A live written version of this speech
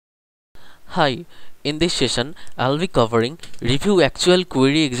Hi, in this session I'll be covering review actual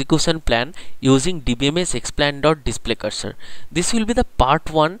query execution plan using DBMS Explain.DisplayCursor. This will be the part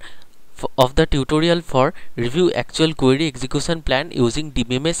 1 of the tutorial for review actual query execution plan using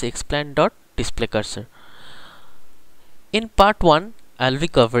DBMS Explain.DisplayCursor. In part 1 I'll be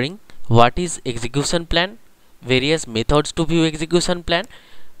covering what is execution plan, various methods to view execution plan,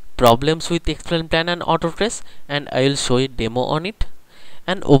 problems with Explain Plan and Autotrace, and I will show a demo on it.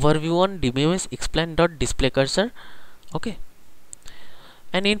 An overview on DBMS Explain.DisplayCursor. Okay,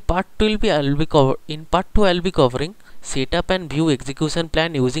 and in part 2 I'll be covering setup and view execution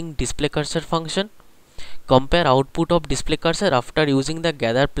plan using DisplayCursor function, compare output of DisplayCursor after using the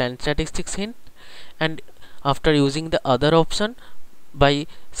gather plan statistics hint and after using the other option by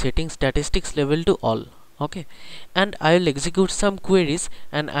setting statistics level to all. Okay, and I will execute some queries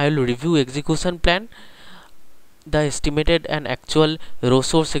and I will review execution plan, the estimated and actual row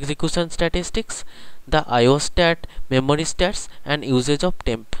source execution statistics, the IO stat, memory stats, and usage of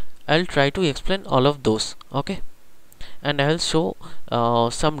temp. I'll try to explain all of those. Okay, and I'll show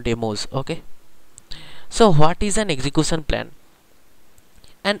some demos. Okay, so what is an execution plan?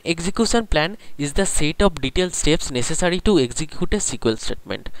 An execution plan is the set of detailed steps necessary to execute a SQL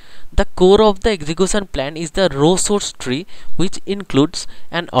statement. The core of the execution plan is the row source tree, which includes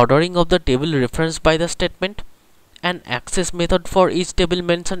an ordering of the table referenced by the statement, an access method for each table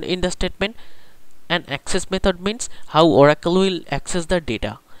mentioned in the statement. An access method means how Oracle will access the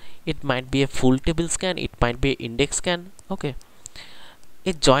data. It might be a full table scan, it might be an index scan. Okay,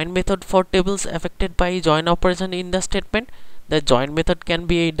 a join method for tables affected by a join operation in the statement. The join method can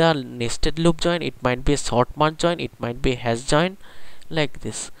be either nested loop join, it might be a sort merge join, it might be a hash join, like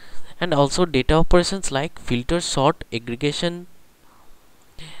this. And also data operations like filter, sort, aggregation.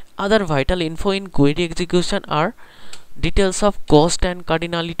 Other vital info in query execution are details of cost and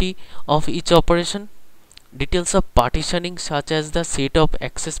cardinality of each operation, details of partitioning such as the set of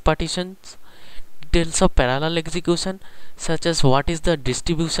access partitions, details of parallel execution such as what is the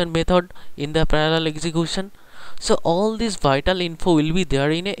distribution method in the parallel execution. So all this vital info will be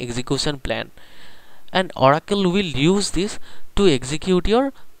there in a execution plan, and Oracle will use this to execute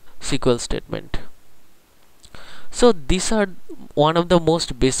your SQL statement. So these are one of the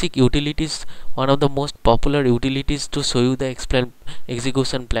most basic utilities, one of the most popular utilities to show you the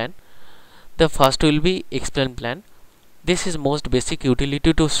execution plan. The first will be Explain Plan. This is most basic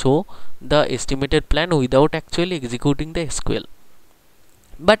utility to show the estimated plan without actually executing the SQL.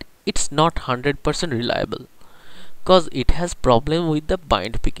 But it's not 100% reliable, because it has problem with the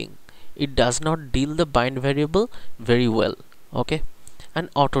bind picking. It does not deal the bind variable very well. Okay, and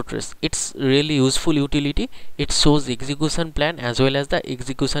Autotrace, it's really useful utility. It shows execution plan as well as the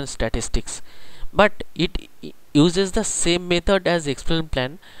execution statistics, but it uses the same method as Explain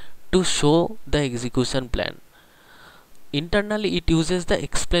Plan to show the execution plan. Internally it uses the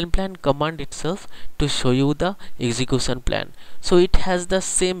Explain Plan command itself to show you the execution plan. So it has the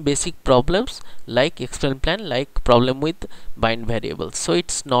same basic problems like Explain Plan, like problem with bind variables. So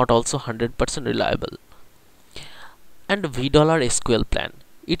it's not also 100% reliable. And $SQL plan,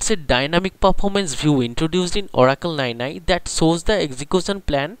 it's a dynamic performance view introduced in Oracle 9i that shows the execution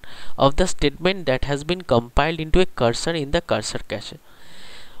plan of the statement that has been compiled into a cursor in the cursor cache.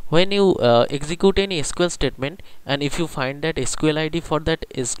 When you execute any SQL statement, and if you find that SQL ID for that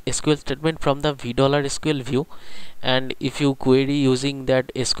SQL statement from the $SQL view, and if you query using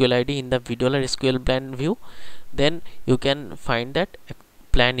that SQL ID in the $SQL plan view, then you can find that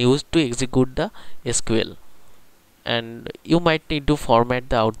plan used to execute the SQL, and you might need to format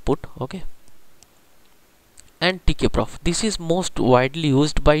the output. Okay, and tkprof, this is most widely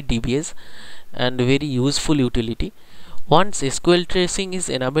used by DBAs and very useful utility. Once SQL tracing is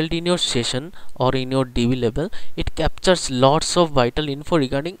enabled in your session or in your DB level, it captures lots of vital info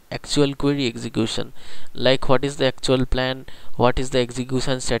regarding actual query execution, like what is the actual plan, what is the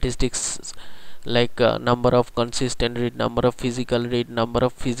execution statistics, like number of consistent read, number of physical read, number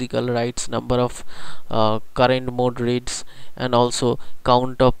of physical writes, number of current mode reads, and also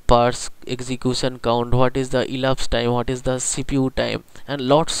count of parse, execution count, what is the elapsed time, what is the CPU time, and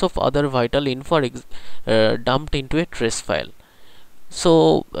lots of other vital info dumped into a trace file.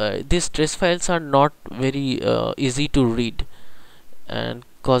 So these trace files are not very easy to read, and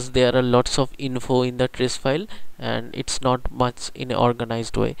because there are lots of info in the trace file and it's not much in an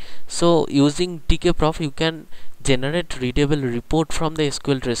organized way. So using tkprof you can generate readable report from the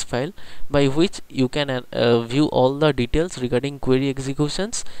SQL trace file, by which you can view all the details regarding query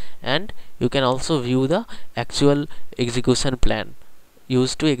executions, and you can also view the actual execution plan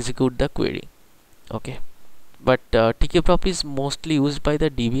used to execute the query. Okay, but tkprop is mostly used by the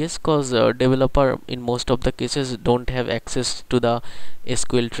DBS because developer in most of the cases don't have access to the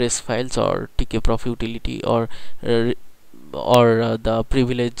SQL trace files or tkprop utility, uh, or the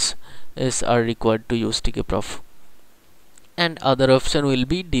privileges are required to use tkprop. And other option will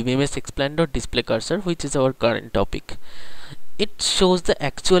be dbms explain display cursor, which is our current topic. It shows the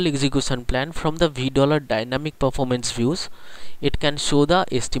actual execution plan from the $V dynamic performance views. It can show the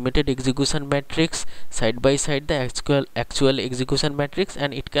estimated execution metrics side by side the actual execution metrics,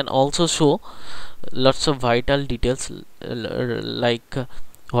 and it can also show lots of vital details like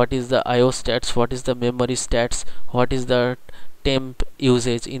what is the IO stats, what is the memory stats, what is the temp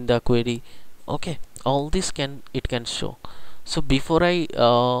usage in the query. Okay, all this it can show. So before I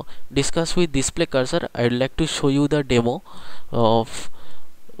discuss with display cursor, I would like to show you the demo of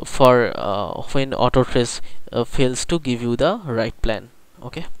for when Autotrace fails to give you the right plan.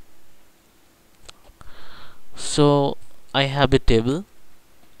 Okay, so I have a table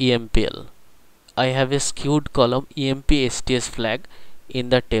EMPL. I have a skewed column EMP STS flag in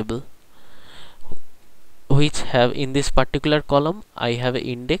the table, which have in this particular column I have an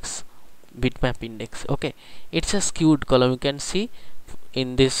index, bitmap index. Okay, it's a skewed column. You can see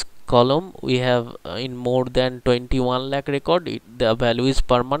in this column we have in more than 21 lakh record the value is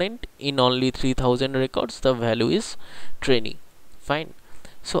permanent, in only 3000 records the value is trainee. Fine,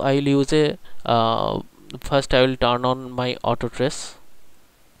 so I will use a first I will turn on my Autotrace,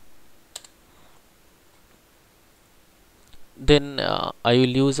 then I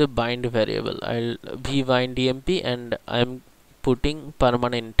will use a bind variable. I'll vbind emp and I'm putting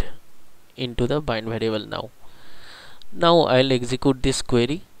permanent into the bind variable. Now I'll execute this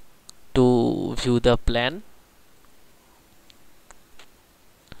query to view the plan.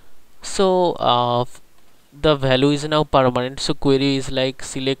 So the value is now permanent, so query is like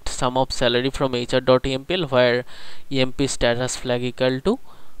select sum of salary from hr.empl where emp status flag equal to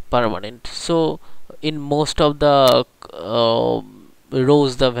permanent. So in most of the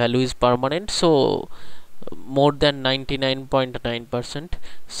rows the value is permanent, so more than 99.9%.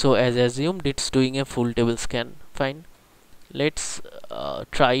 so as assumed it's doing a full table scan. Fine, let's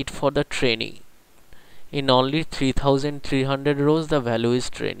try it for the trainee. In only 3300 rows the value is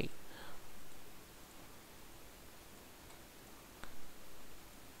trainee.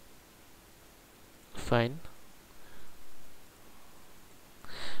 Fine,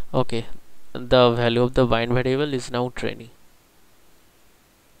 okay, the value of the bind variable is now trainee.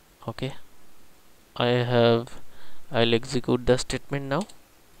 Okay, I'll execute the statement now.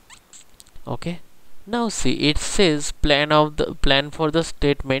 Okay, now see, it says plan for the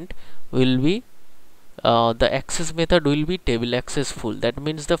statement will be the access method will be table access full. That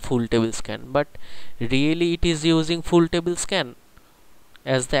means the full table scan, but really it is using full table scan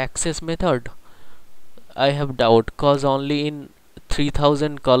as the access method. I have doubt, cause only in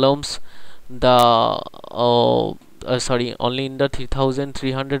 3000 columns the sorry, only in the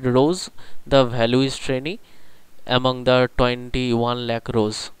 3300 rows the value is trainee among the 21 lakh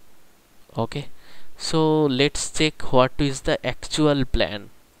rows. Okay, so let's check what is the actual plan.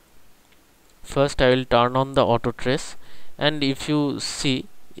 First I will turn on the Autotrace, and if you see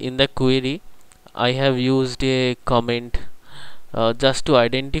in the query I have used a comment just to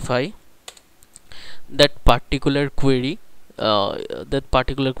identify that particular query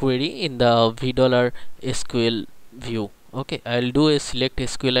in the $V SQL view. Okay, I'll do a select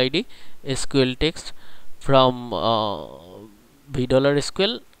SQL ID SQL text from $V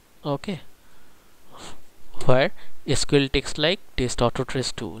SQL. Okay, where SQL text like test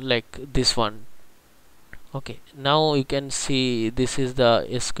Autotrace 2, like this one. Okay, now you can see this is the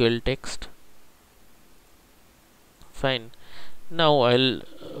SQL text. Fine, now I'll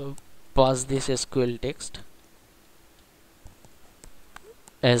pass this SQL text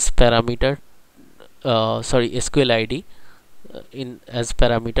as parameter, SQL ID in as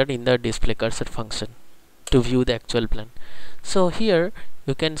parameter in the display cursor function to view the actual plan. So here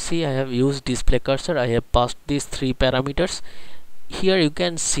you can see I have used display cursor. I have passed these three parameters. Here you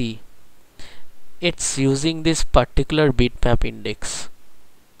can see it's using this particular bitmap index,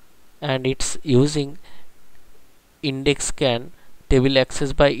 and it's using index scan table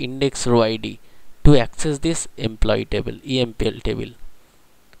access by index row ID to access this employee table, EMPL table.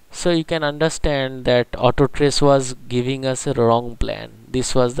 So you can understand that Autotrace was giving us a wrong plan.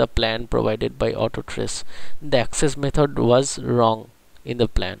 This was the plan provided by Autotrace. The access method was wrong in the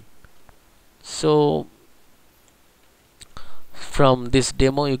plan. So from this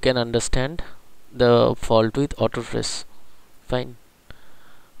demo you can understand the fault with Autotrace. Fine,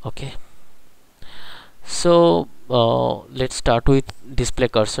 okay, so let's start with display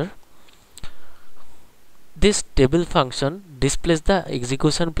cursor. This table function displays the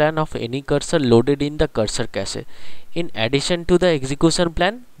execution plan of any cursor loaded in the cursor cache. In addition to the execution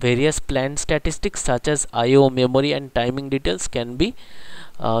plan, various plan statistics such as IO, memory and timing details can be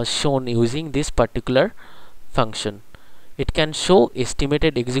shown using this particular function. It can show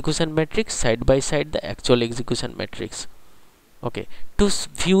estimated execution metrics side by side the actual execution metrics. Okay, to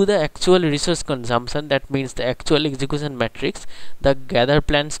view the actual resource consumption, that means the actual execution metrics, the gather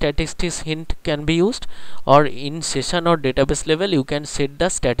plan statistics hint can be used, or in session or database level you can set the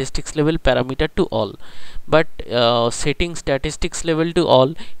statistics level parameter to all. But setting statistics level to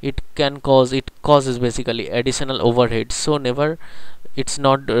all, it causes basically additional overhead, so never, it's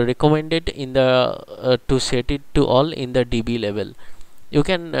not recommended in the to set it to all in the DB level. You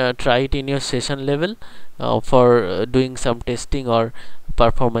can try it in your session level for doing some testing or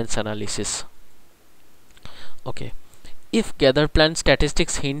performance analysis. Okay, if gather plan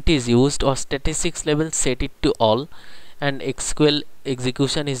statistics hint is used or statistics level set it to all and SQL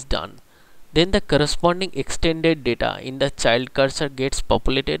execution is done, then the corresponding extended data in the child cursor gets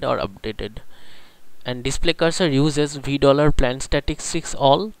populated or updated, and display cursor uses $plan statistics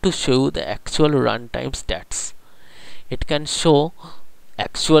all to show the actual runtime stats. It can show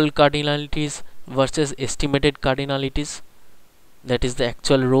actual cardinalities versus estimated cardinalities, that is the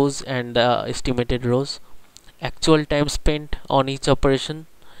actual rows and the estimated rows, actual time spent on each operation,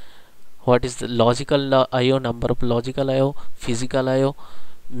 what is the logical IO, number of logical IO, physical IO,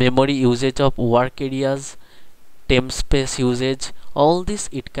 memory usage of work areas, temp space usage, all this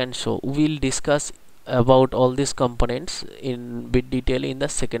it can show. We'll discuss about all these components in bit detail in the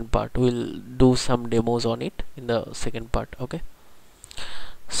second part. We'll do some demos on it in the second part. Okay,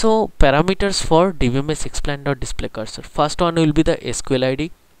 so parameters for DBMS Explain.display cursor. First one will be the SQL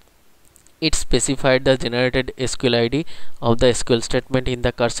ID. It specified the generated SQL ID of the SQL statement in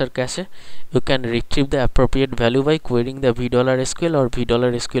the cursor cache. You can retrieve the appropriate value by querying the $SQL or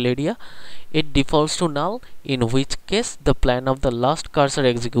 $SQL area. It defaults to null, in which case the plan of the last cursor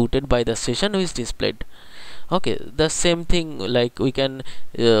executed by the session is displayed. Okay, the same thing, like we can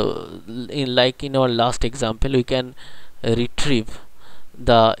in our last example, we can retrieve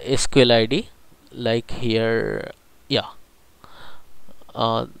the SQL ID like here, yeah,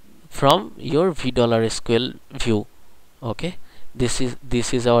 from your $SQL view. Okay, this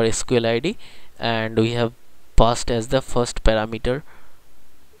is our SQL ID, and we have passed as the first parameter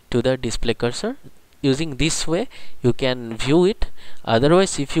to the display cursor. Using this way you can view it.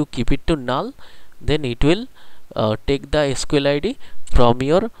 Otherwise, if you keep it to null, then it will take the SQL ID from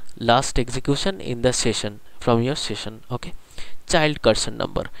your last execution in the session, from your session. Okay, child cursor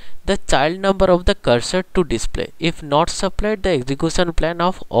number, the child number of the cursor to display. If not supplied, the execution plan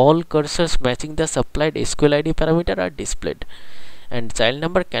of all cursors matching the supplied SQL ID parameter are displayed, and child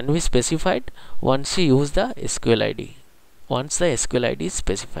number can be specified once you use the SQL ID, once the SQL ID is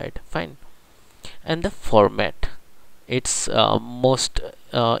specified. Fine. And the format, it's most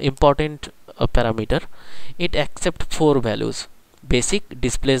important parameter. It accepts 4 values. Basic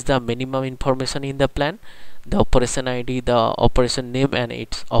displays the minimum information in the plan, the operation ID, the operation name and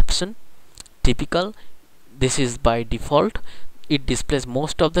its option. Typical, this is by default. It displays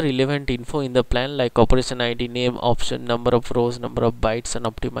most of the relevant info in the plan, like operation ID, name, option, number of rows, number of bytes and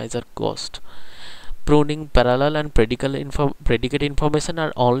optimizer cost. Pruning, parallel and predicate information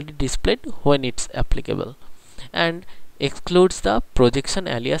are only displayed when it's applicable, and excludes the projection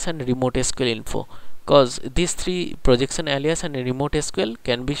alias and remote SQL info, because these 3, projection alias and remote SQL,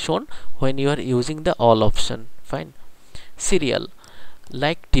 can be shown when you are using the all option. Fine. Serial,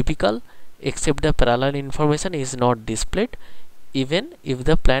 like typical, except the parallel information is not displayed even if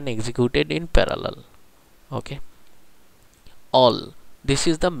the plan executed in parallel. Okay. All, this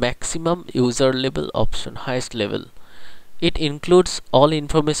is the maximum user level option, highest level. It includes all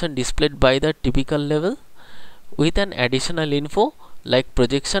information displayed by the typical level with an additional info like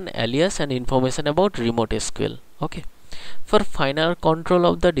projection alias and information about remote SQL. Okay, for final control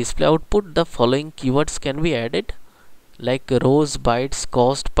of the display output, the following keywords can be added, like rows, bytes,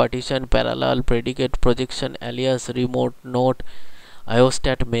 cost, partition, parallel, predicate, projection, alias, remote, note,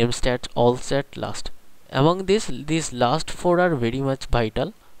 iostat, memstat, allstat, last. Among these last 4 are very much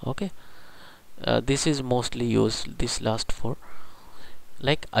vital. Okay, this is mostly used, this last 4,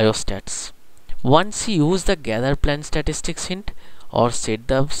 like iostats. Once you use the gather plan statistics hint or set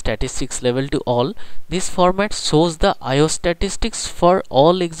the statistics level to all, this format shows the IO statistics for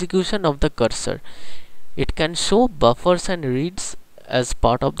all execution of the cursor. It can show buffers and reads as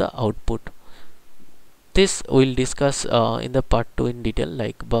part of the output. This we'll discuss in the part 2 in detail,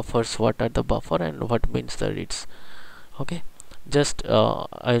 like buffers, what are the buffer and what means the reads. Okay, just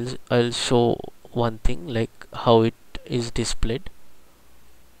I'll show one thing, like how it is displayed.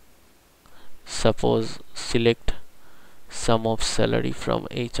 Suppose select sum of salary from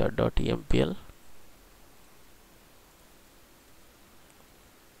hr.empl,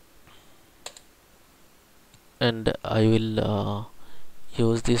 and I will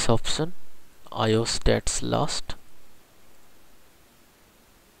use this option iostats last.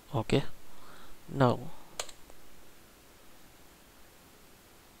 Okay, now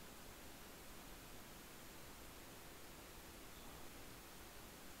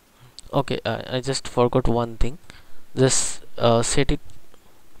okay, I just forgot one thing. Just set it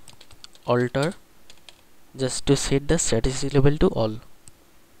alter, just to set the statistic level to all.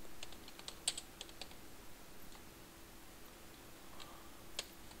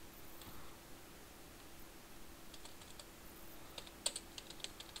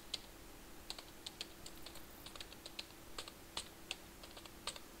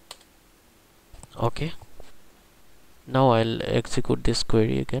 Okay, now I'll execute this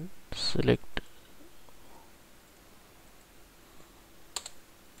query again. Select.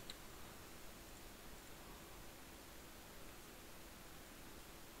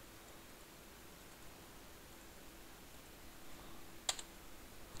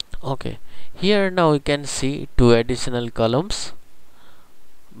 Okay, here now you can see two additional columns,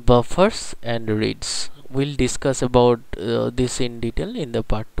 buffers and reads. We'll discuss about this in detail in the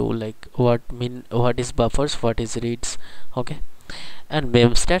part 2, like what is buffers, what is reads. Okay, and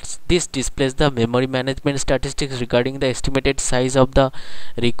memstats, this displays the memory management statistics regarding the estimated size of the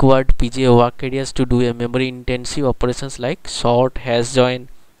required PGA work areas to do a memory intensive operations like sort, hash join,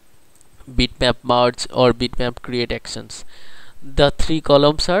 bitmap merge or bitmap create actions. The three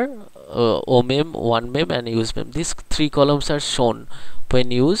columns are omem, one mem and use mem. These three columns are shown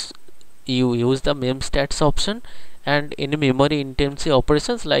when you use the memstats option, and any memory intensive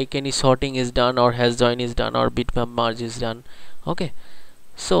operations like any sorting is done or hash join is done or bitmap merge is done. Okay,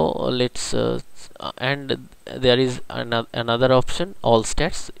 so let's and there is another option, all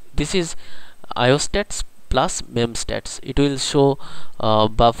stats. This is iostats plus memstats. It will show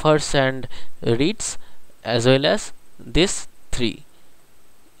buffers and reads as well as this three,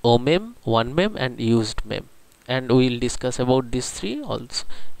 omem, one mem and used mem, and we will discuss about these three also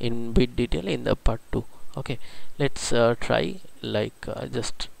in bit detail in the part 2. Okay, let's try, like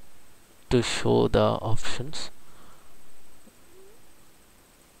just to show the options.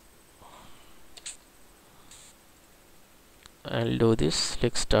 I'll do this.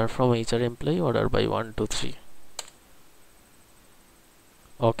 Select start from HR employee, order by 1 to 3.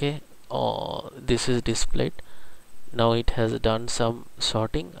 Okay, this is displayed. Now it has done some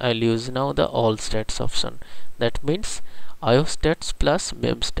sorting. I'll use now the all stats option. That means iostats plus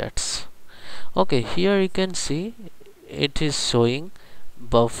memstats. Okay, here you can see it is showing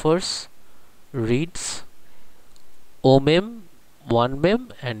buffers, reads, omem, one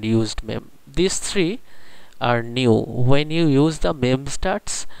mem and used mem. These three are new when you use the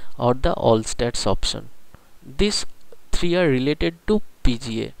memstats or the all stats option. These three are related to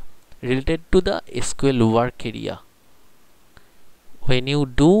PGA, related to the SQL work area. When you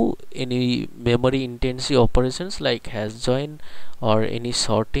do any memory intensive operations like hash join or any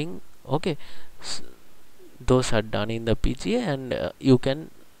sorting, okay, those are done in the PGA, and you can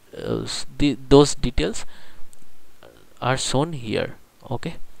those details are shown here.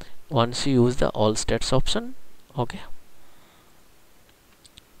 Okay, once you use the all stats option. Okay,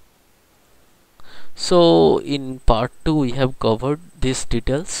 so in part 2 we have covered these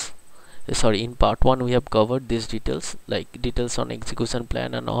details. Sorry, in part 1 we have covered these details, like details on execution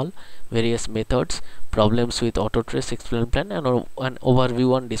plan and all, various methods, problems with Autotrace, Explain Plan, and an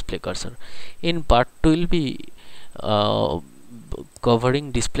overview on display cursor. In part 2 will be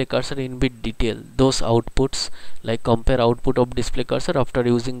covering display cursor in bit detail, those outputs, like compare output of display cursor after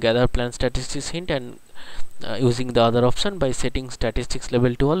using gather plan statistics hint and using the other option. By setting statistics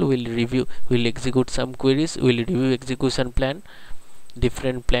level to all, we'll execute some queries, we'll review execution plan,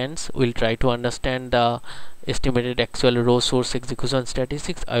 different plans, we'll try to understand the estimated actual row source execution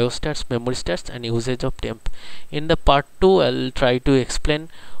statistics, iostats, memory stats and usage of temp. In the part 2 I'll try to explain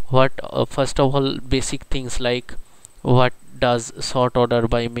what first of all basic things like what does sort order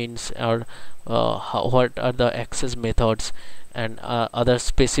by means, or what are the access methods, and other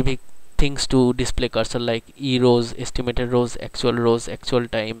specific things to display cursor like e rows, estimated rows, actual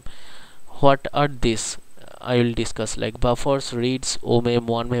time. What are these I will discuss, like buffers, reads, omem,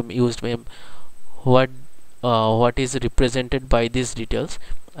 one mem, used mem. What is represented by these details,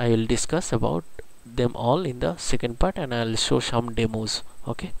 I will discuss about them all in the second part, and I'll show some demos.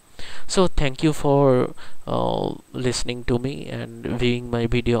 Okay, so thank you for listening to me and viewing my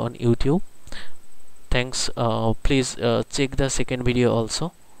video on YouTube. Thanks. Please check the second video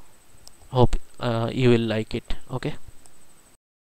also. Hope you will like it. Okay.